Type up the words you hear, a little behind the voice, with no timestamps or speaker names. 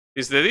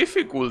Is the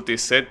difficulty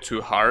set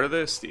to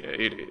hardest? Yeah,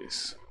 it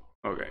is.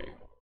 Okay.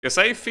 Because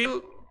I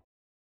feel...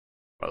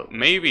 Well,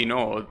 maybe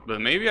not,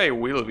 but maybe I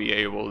will be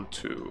able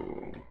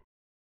to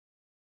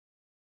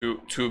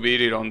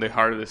beat it on the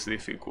hardest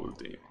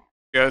difficulty.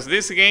 Because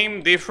this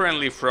game,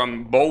 differently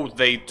from both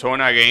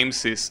Daytona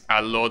games, is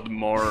a lot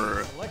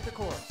more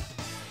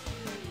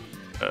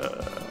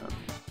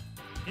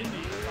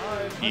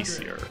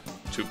easier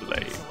to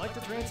play.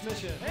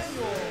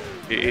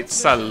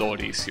 It's a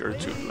lot easier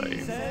to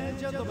play.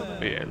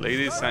 Yeah,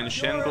 ladies and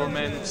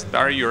gentlemen,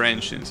 start your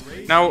engines.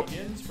 Now,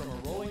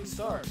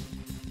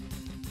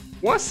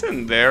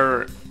 wasn't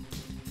there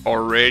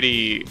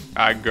already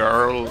a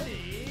girl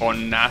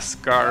on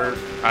NASCAR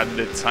at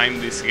the time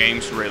this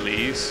game's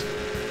release?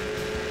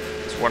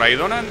 What I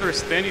don't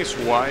understand is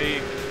why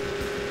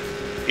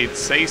it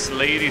says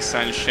ladies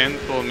and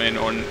gentlemen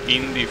on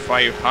Indy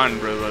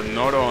 500 but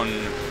not on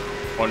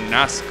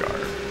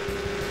NASCAR.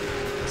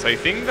 So I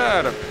think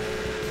that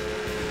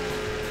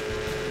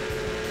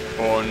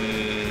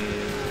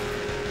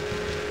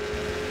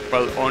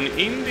on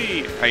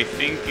Indy, I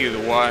think it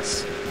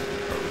was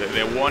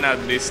the one at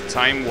this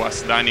time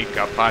was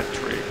Danica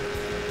Patrick,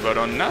 but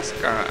on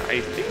NASCAR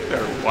I think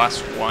there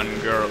was one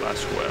girl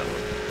as well,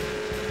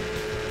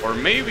 or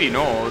maybe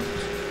not.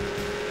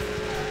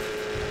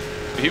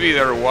 Maybe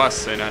there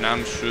wasn't, and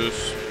I'm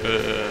just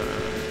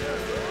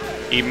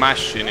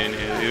imagining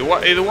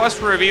it. It was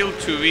revealed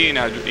to be in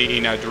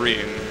a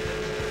dream.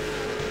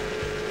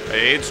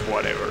 It's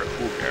whatever.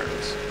 Who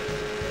cares?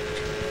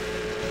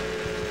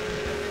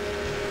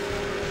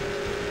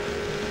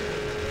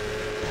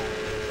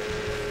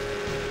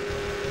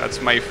 That's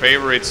my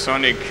favorite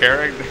Sonic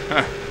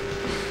character.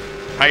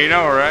 I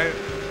know, right?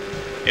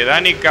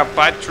 Danica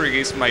Patrick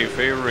is my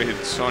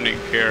favorite Sonic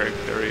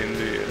character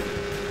indeed.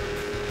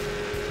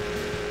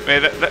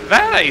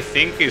 That I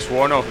think is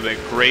one of the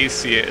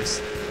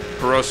craziest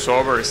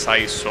crossovers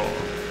I saw.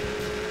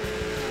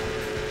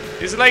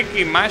 It's like,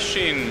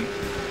 imagine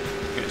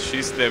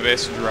she's the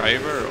best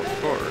driver,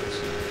 of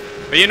course.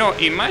 But you know,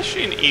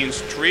 imagine in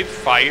Street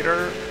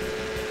Fighter,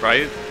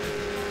 right?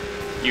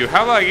 You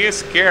have a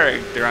guest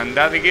character, and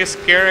that guest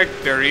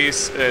character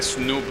is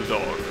Snoop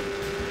Dogg.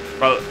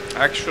 Well,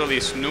 actually,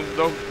 Snoop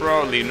Dogg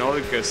probably not,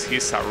 because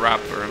he's a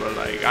rapper, but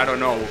like, I don't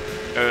know.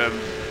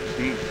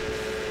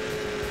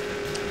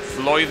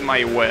 Floyd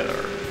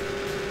Mayweather.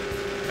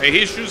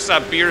 He just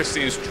appears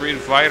in Street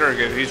Fighter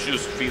because he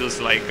just feels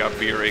like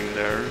appearing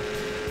there.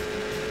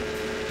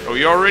 So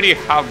you already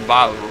have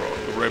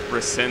Balrog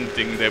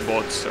representing the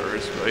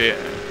boxers, but yeah.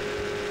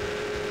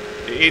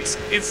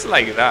 It's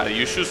like that.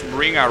 You just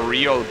bring a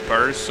real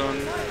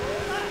person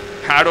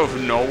out of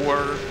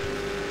nowhere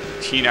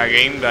in a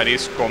game that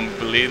is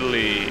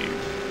completely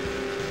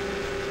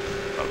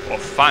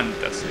of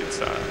fantasy.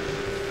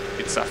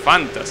 It's a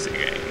fantasy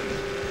game.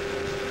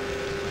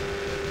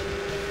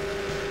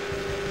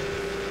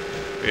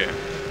 Yeah.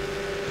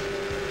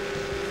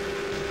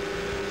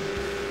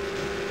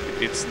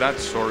 It's that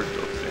sort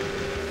of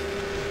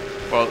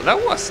thing. Well,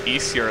 that was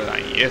easier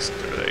than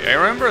yesterday. I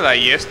remember that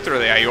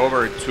yesterday I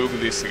overtook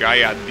this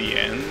guy at the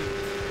end.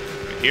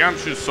 Here I'm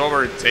just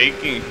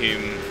overtaking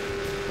him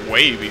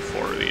way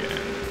before the end.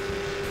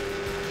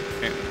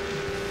 And,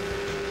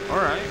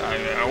 alright,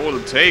 I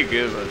will take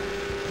it, but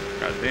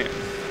goddamn.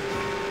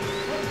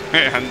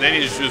 And then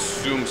it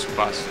just zooms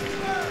past me.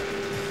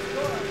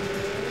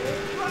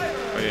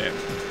 Oh yeah.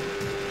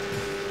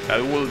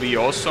 That will be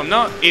awesome.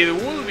 No, it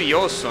will be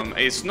awesome.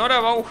 It's not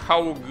about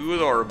how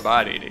good or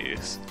bad it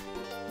is.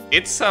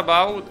 It's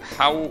about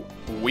how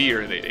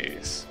weird it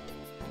is.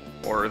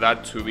 Or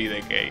that to be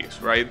the case,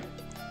 right?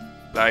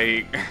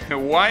 Like,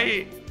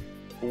 why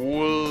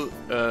will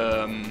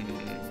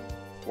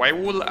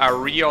a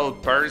real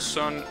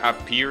person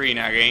appear in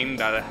a game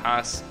that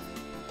has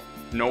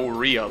no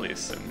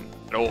realism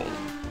at all?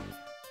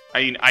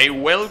 I mean, I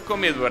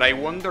welcome it, but I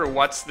wonder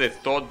what's the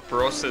thought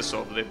process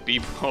of the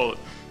people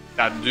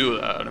that do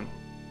that.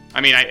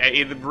 I mean,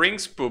 it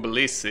brings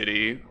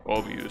publicity,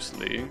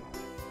 obviously,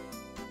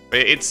 but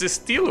it's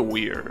still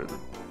weird,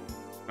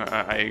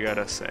 I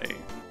gotta say.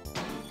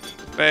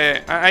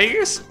 But I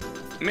guess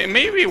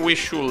maybe we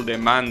should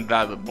demand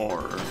that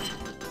more.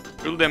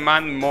 We'll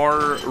demand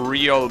more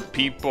real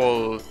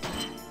people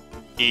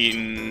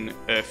in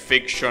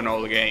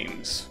fictional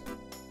games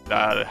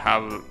that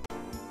have...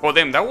 For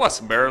them, that was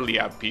barely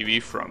a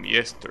PV from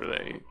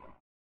yesterday.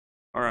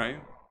 Alright.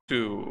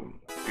 You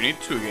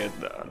need to get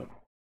that.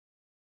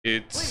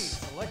 It's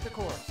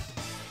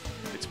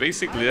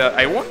basically that.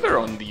 I wonder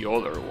on the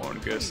other one,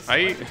 because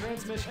I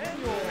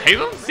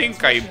don't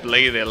think I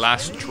played the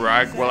last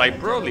track. Well, I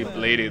probably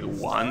played it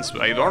once,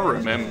 but I don't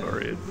remember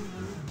it.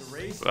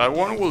 But that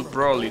one will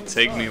probably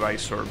take me by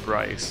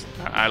surprise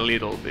a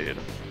little bit.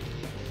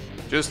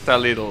 Just a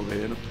little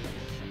bit.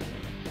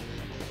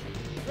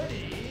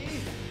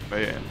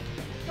 But yeah.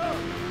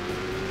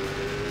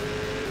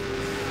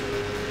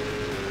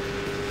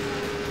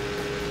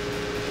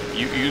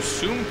 You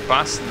zoom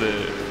past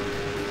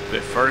the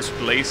first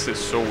places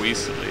so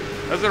easily.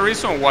 That's the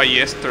reason why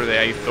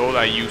yesterday I thought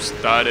that you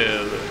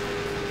started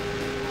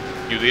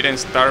you didn't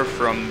start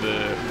from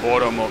the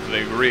bottom of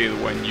the grid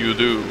when you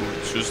do.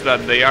 It's just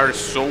that they are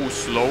so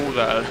slow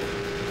that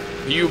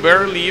you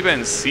barely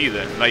even see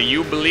them. Like,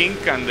 you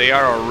blink and they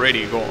are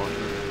already gone.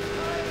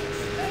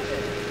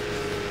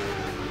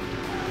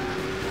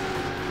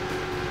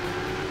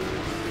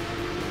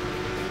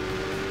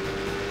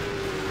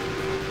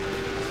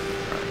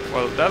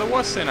 Well, that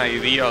wasn't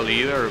ideal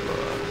either, but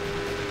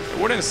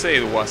I wouldn't say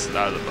it was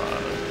that bad.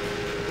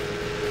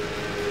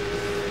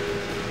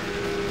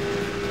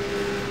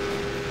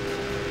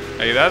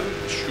 Like, that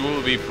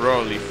should be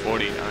probably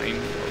 49,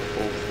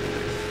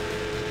 hopefully.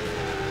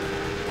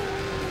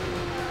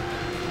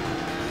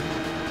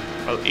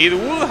 Well, it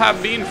would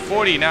have been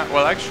 49.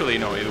 Well, actually,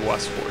 no, it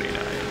was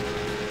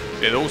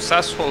 49. Those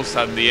assholes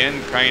at the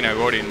end kinda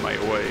got in my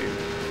way.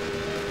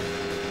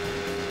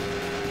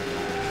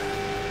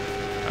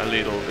 A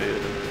little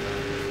bit.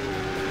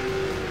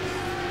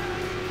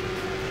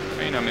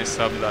 Kinda messed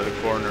up that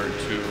corner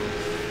too.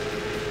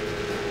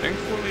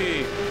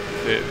 Thankfully,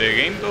 the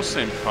game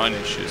doesn't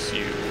punish you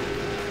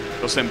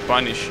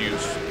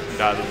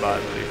that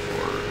badly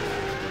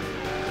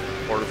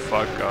for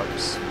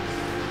fuck-ups,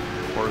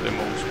 for the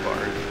most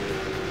part.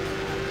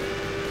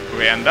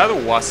 Okay, and that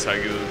was a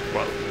good,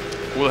 well,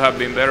 could have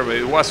been better, but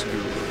it was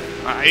good.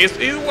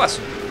 It was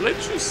good.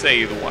 Let's just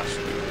say it was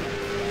good.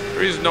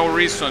 There is no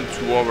reason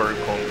to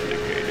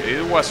overcomplicate it.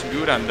 It was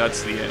good, and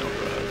that's the end of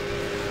that.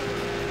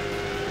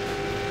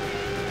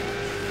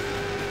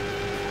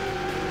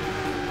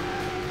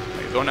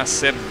 Don't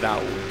accept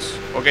doubts.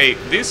 Okay,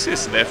 this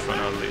is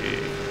definitely...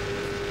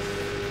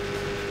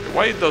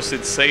 Why does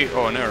it say...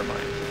 Oh, never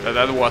mind.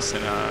 That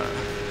wasn't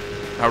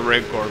a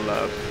record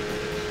lap.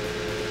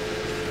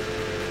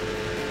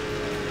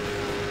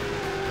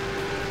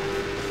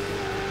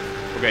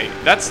 Okay,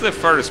 that's the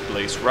first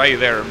place, right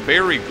there.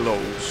 Very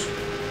close.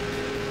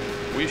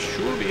 We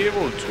should be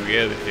able to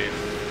get him.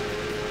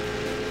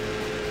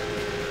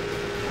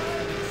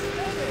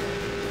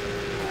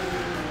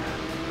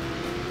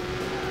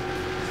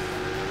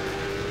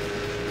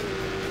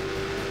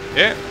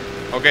 Yeah,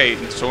 okay,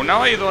 so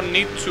now I don't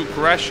need to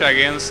crash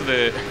against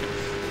the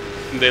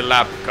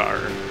lap car.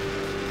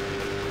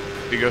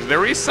 Because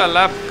there is a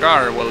lap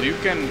car, well, you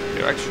can,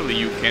 actually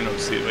you cannot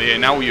see it, but yeah,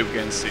 now you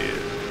can see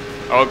it.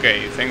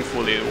 Okay,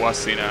 thankfully it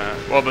was in a,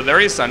 well, but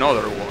there is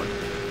another one.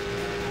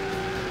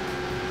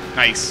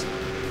 Nice.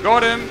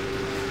 Got him.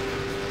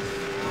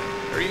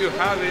 There you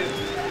have it.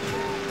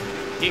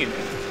 Indy.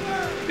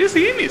 This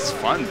game is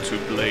fun to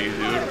play,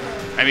 dude.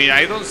 I mean,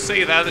 I don't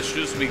say that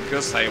just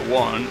because I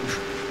won.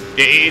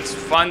 It's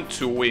fun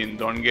to win,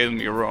 don't get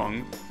me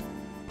wrong.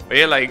 But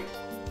yeah, like,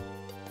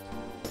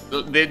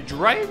 the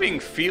driving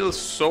feels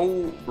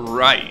so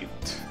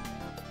right.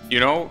 You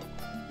know?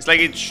 It's like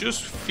it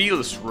just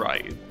feels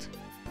right.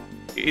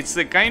 It's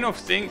the kind of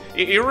thing...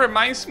 It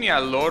reminds me a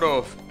lot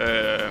of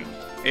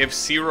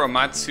F-Zero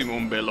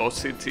Maximum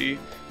Velocity.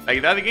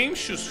 Like, that game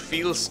just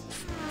feels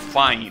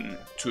fine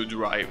to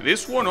drive.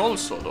 This one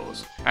also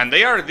does. And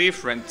they are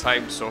different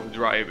types of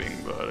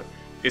driving, but...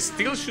 It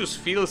still just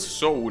feels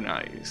so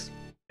nice.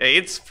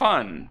 It's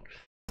fun.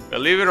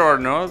 Believe it or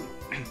not,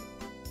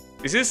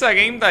 this is a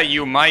game that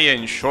you might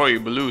enjoy,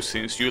 Blue,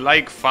 since you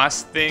like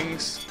fast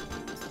things.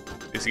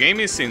 This game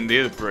is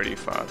indeed pretty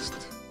fast.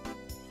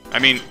 I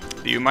mean,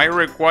 you might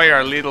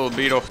require a little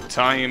bit of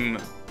time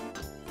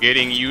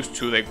getting used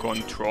to the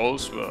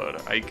controls,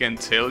 but I can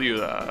tell you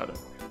that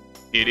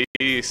it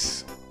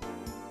is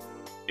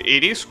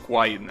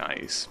quite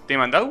nice.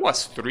 Damn, and that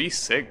was 3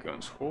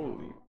 seconds,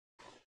 holy.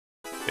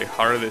 The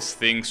hardest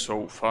thing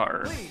so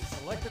far.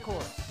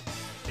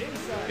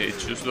 It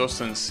just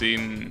doesn't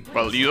seem...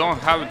 Well, you don't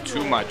have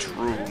too much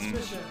room.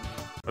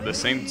 At the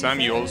same time,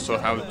 you also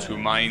have to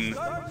mind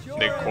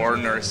the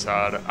corners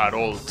at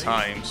all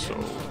times, so...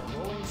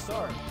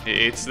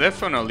 It's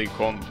definitely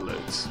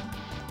complex.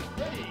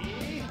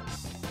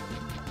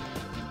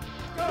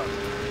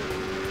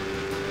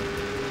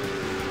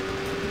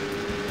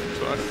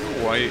 So I don't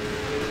know why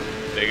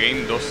the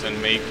game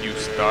doesn't make you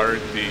start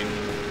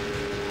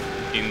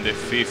in the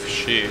 5th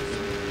shift,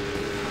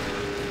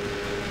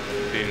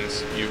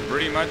 since you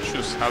pretty much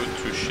just have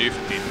to shift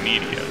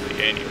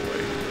immediately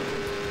anyway.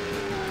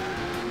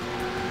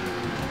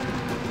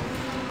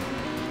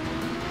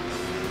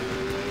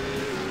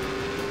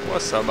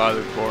 Was a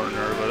bad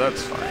corner, but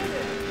that's fine.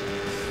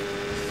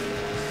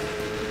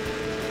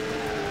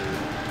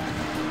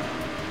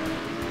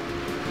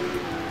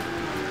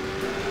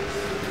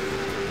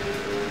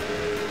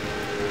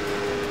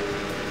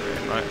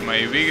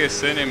 My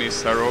biggest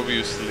enemies are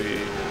obviously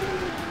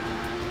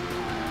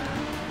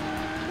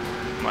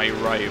my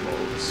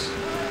rivals.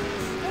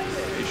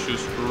 They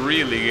just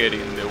really get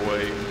in the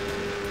way.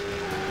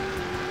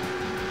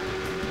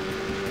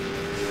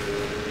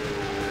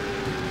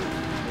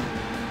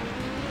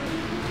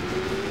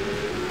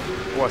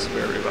 It was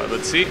very bad.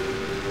 But see,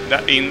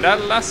 that in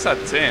that last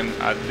attempt,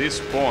 at this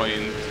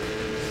point,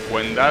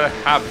 when that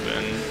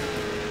happened,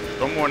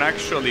 someone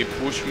actually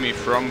pushed me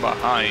from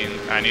behind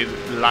and it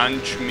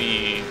launched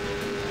me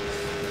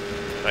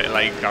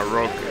like a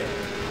rocket.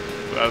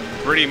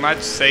 pretty much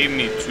saved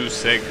me 2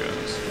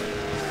 seconds.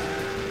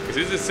 This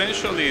is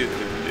essentially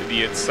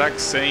the exact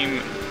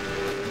same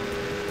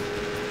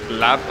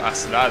lap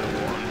as that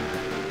one.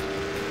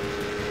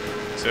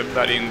 Except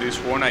that in this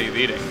one I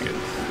didn't get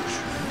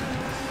pushed.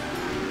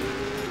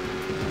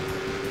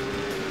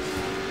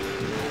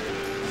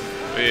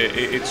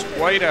 It's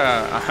quite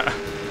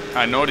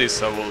a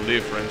noticeable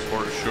difference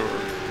for sure.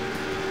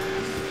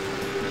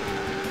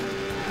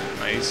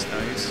 Nice,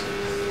 nice.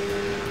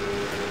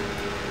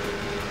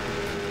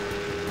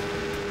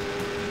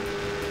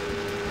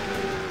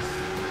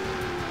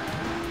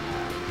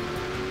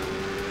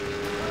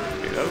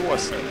 Okay, that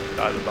wasn't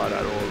that bad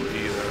at all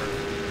either.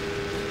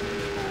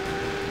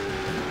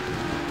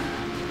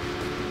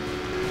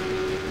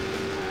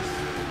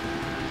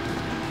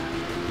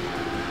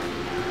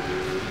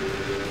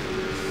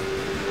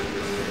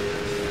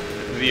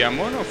 The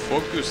amount of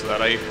focus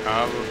that I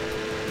have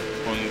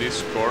on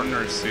these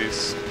corners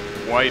is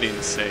quite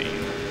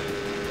insane.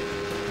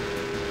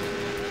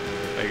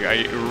 Like,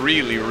 I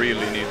really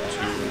need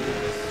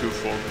to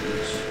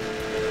focus.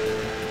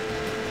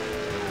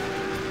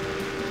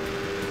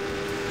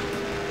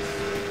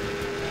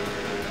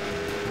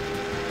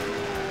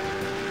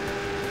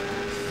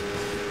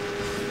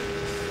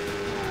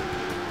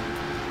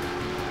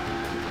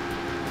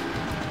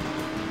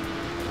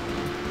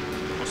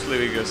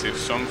 Because if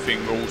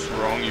something goes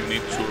wrong, you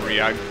need to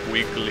react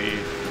quickly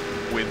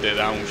with the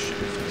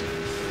downshift.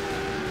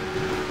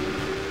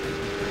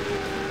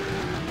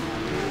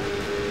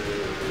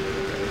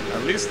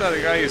 At least that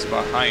guy is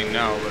behind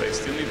now, but I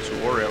still need to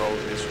worry about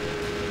this one.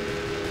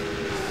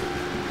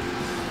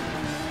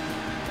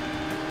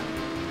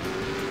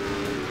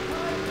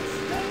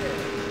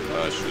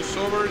 Just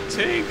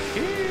overtake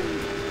him.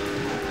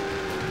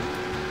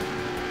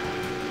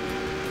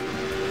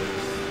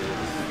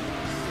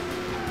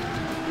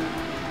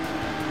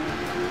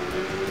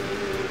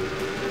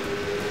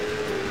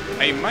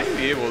 I might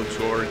be able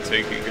to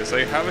overtake him because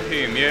I have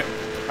him, yeah,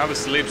 have a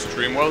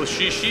slipstream. Well,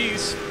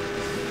 she's.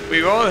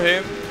 We got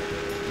him.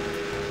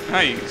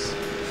 Nice.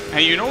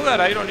 And you know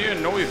that I don't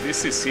even know if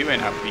this is even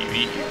a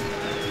PB.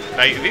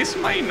 Like, this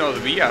might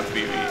not be a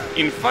PB.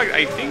 In fact,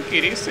 I think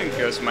it isn't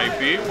because my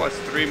PB was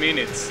 3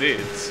 minutes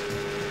 6.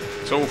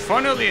 So,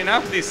 funnily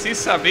enough, this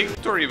is a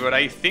victory, but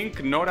I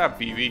think not a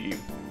PB.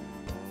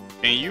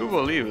 Can you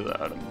believe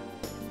that?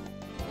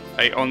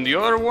 On the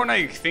other one,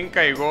 I think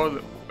I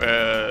got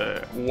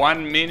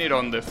 1 minute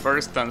on the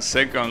first and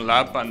second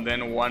lap, and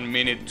then 1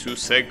 minute 2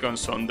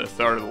 seconds on the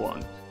third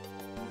one.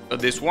 But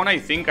this one I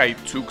think I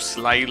took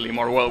slightly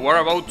more. Well, we're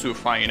about to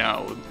find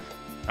out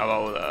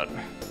about that.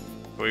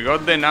 We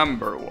got the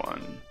number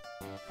 1.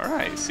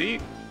 Alright, see,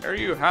 there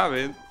you have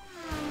it.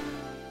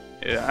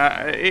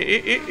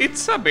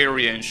 It's a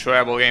very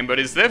enjoyable game, but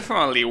it's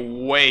definitely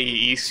way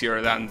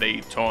easier than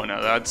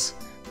Daytona.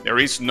 There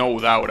is no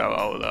doubt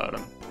about that.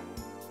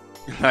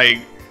 Like,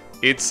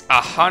 it's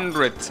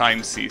 100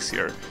 times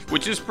easier,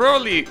 which is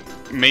probably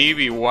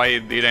maybe why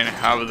it didn't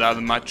have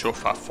that much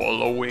of a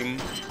following.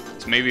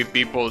 It's maybe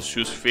people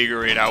just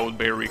figure it out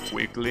very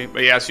quickly.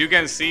 But yeah, as you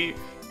can see,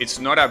 it's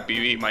not a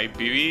PB. My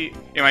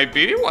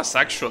PB was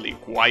actually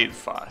quite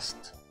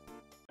fast.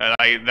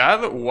 Like,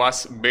 that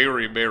was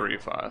very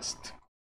fast.